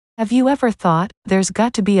Have you ever thought, there's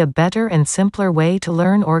got to be a better and simpler way to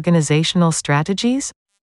learn organizational strategies?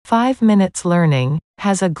 5 Minutes Learning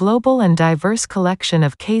has a global and diverse collection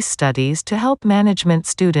of case studies to help management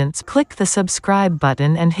students. Click the subscribe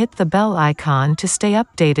button and hit the bell icon to stay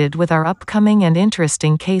updated with our upcoming and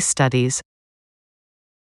interesting case studies.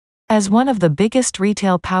 As one of the biggest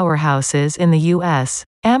retail powerhouses in the US,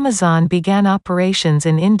 Amazon began operations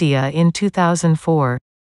in India in 2004.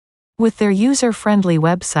 With their user-friendly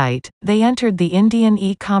website, they entered the Indian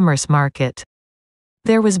e-commerce market.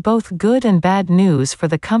 There was both good and bad news for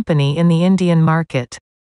the company in the Indian market.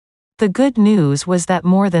 The good news was that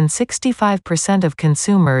more than 65% of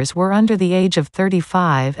consumers were under the age of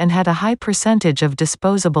 35 and had a high percentage of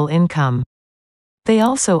disposable income. They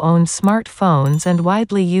also owned smartphones and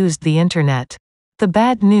widely used the internet. The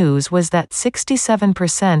bad news was that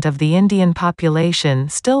 67% of the Indian population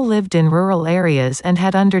still lived in rural areas and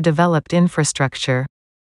had underdeveloped infrastructure.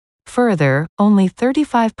 Further, only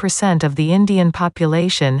 35% of the Indian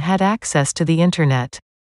population had access to the internet.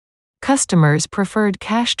 Customers preferred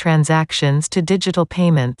cash transactions to digital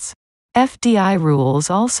payments. FDI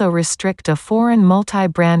rules also restrict a foreign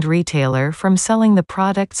multi-brand retailer from selling the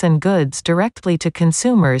products and goods directly to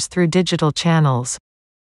consumers through digital channels.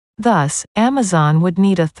 Thus, Amazon would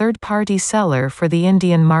need a third-party seller for the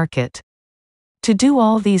Indian market. To do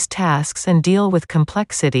all these tasks and deal with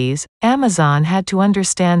complexities, Amazon had to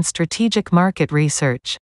understand strategic market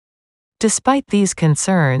research. Despite these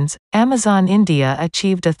concerns, Amazon India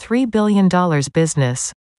achieved a $3 billion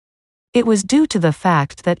business. It was due to the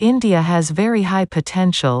fact that India has very high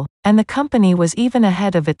potential, and the company was even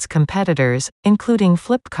ahead of its competitors, including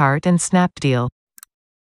Flipkart and Snapdeal.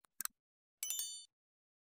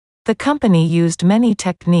 The company used many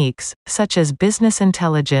techniques, such as business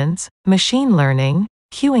intelligence, machine learning,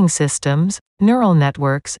 queuing systems, neural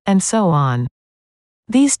networks, and so on.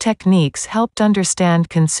 These techniques helped understand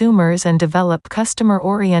consumers and develop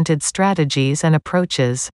customer-oriented strategies and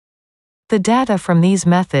approaches. The data from these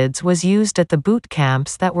methods was used at the boot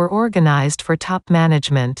camps that were organized for top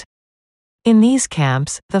management. In these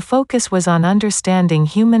camps, the focus was on understanding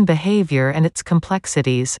human behavior and its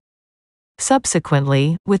complexities.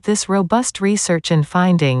 Subsequently, with this robust research and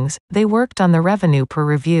findings, they worked on the revenue per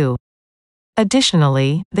review.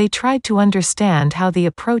 Additionally, they tried to understand how the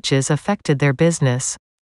approaches affected their business.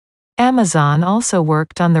 Amazon also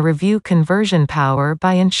worked on the review conversion power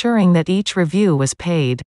by ensuring that each review was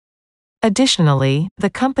paid. Additionally, the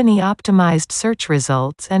company optimized search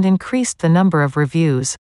results and increased the number of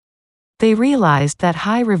reviews. They realized that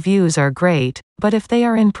high reviews are great, but if they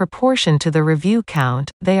are in proportion to the review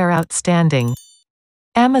count, they are outstanding.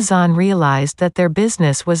 Amazon realized that their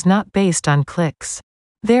business was not based on clicks.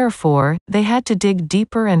 Therefore, they had to dig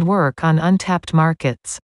deeper and work on untapped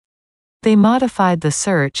markets. They modified the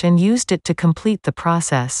search and used it to complete the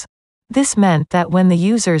process. This meant that when the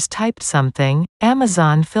users typed something,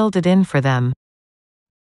 Amazon filled it in for them.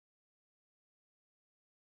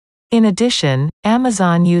 In addition,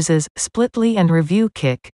 Amazon uses Splitly and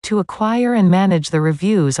ReviewKick to acquire and manage the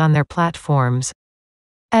reviews on their platforms.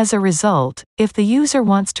 As a result, if the user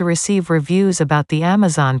wants to receive reviews about the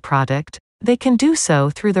Amazon product, they can do so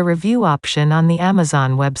through the review option on the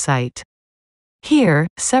Amazon website. Here,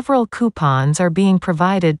 several coupons are being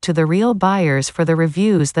provided to the real buyers for the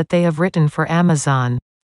reviews that they have written for Amazon.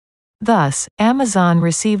 Thus, Amazon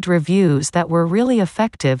received reviews that were really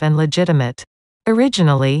effective and legitimate.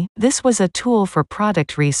 Originally, this was a tool for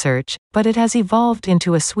product research, but it has evolved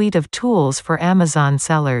into a suite of tools for Amazon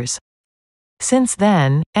sellers. Since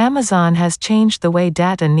then, Amazon has changed the way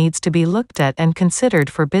data needs to be looked at and considered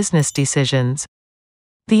for business decisions.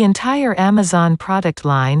 The entire Amazon product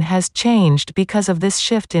line has changed because of this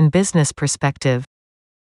shift in business perspective.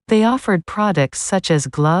 They offered products such as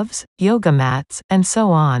gloves, yoga mats, and so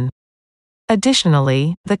on.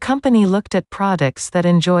 Additionally, the company looked at products that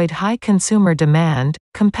enjoyed high consumer demand,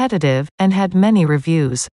 competitive, and had many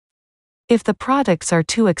reviews. If the products are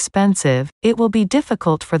too expensive, it will be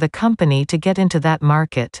difficult for the company to get into that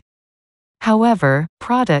market. However,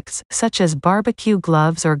 products, such as barbecue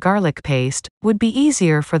gloves or garlic paste, would be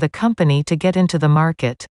easier for the company to get into the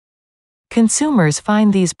market. Consumers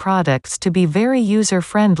find these products to be very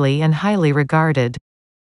user-friendly and highly regarded.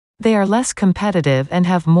 They are less competitive and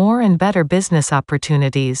have more and better business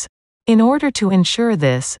opportunities. In order to ensure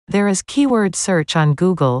this, there is keyword search on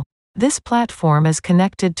Google. This platform is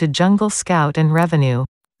connected to Jungle Scout and Revenue.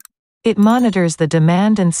 It monitors the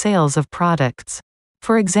demand and sales of products.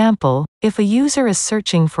 For example, if a user is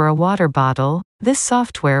searching for a water bottle, this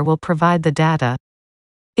software will provide the data.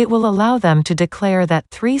 It will allow them to declare that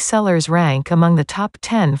 3 sellers rank among the top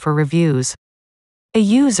 10 for reviews. A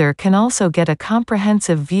user can also get a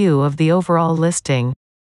comprehensive view of the overall listing.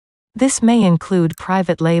 This may include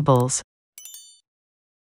private labels.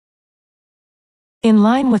 In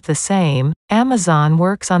line with the same, Amazon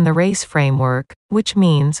works on the RACE framework, which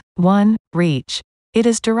means 1. Reach. It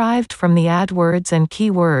is derived from the AdWords and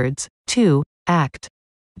keywords. 2. Act.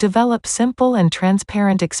 Develop simple and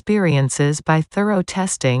transparent experiences by thorough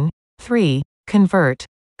testing. 3. Convert.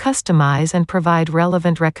 Customize and provide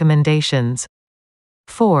relevant recommendations.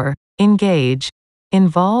 4. Engage.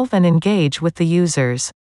 Involve and engage with the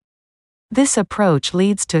users. This approach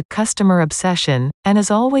leads to customer obsession, and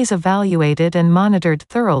is always evaluated and monitored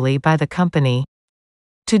thoroughly by the company.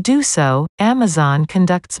 To do so, Amazon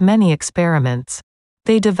conducts many experiments.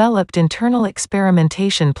 They developed internal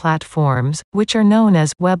experimentation platforms, which are known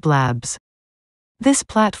as web labs. This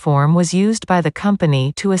platform was used by the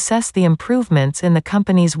company to assess the improvements in the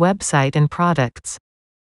company's website and products.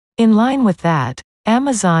 In line with that,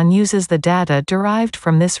 Amazon uses the data derived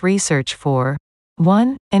from this research for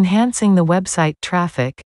 1. Enhancing the website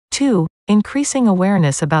traffic. 2. Increasing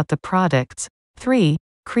awareness about the products. 3.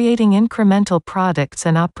 Creating incremental products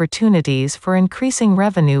and opportunities for increasing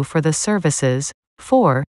revenue for the services.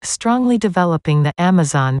 4. Strongly developing the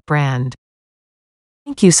Amazon brand.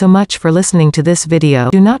 Thank you so much for listening to this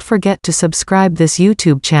video. Do not forget to subscribe this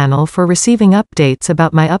YouTube channel for receiving updates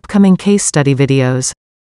about my upcoming case study videos.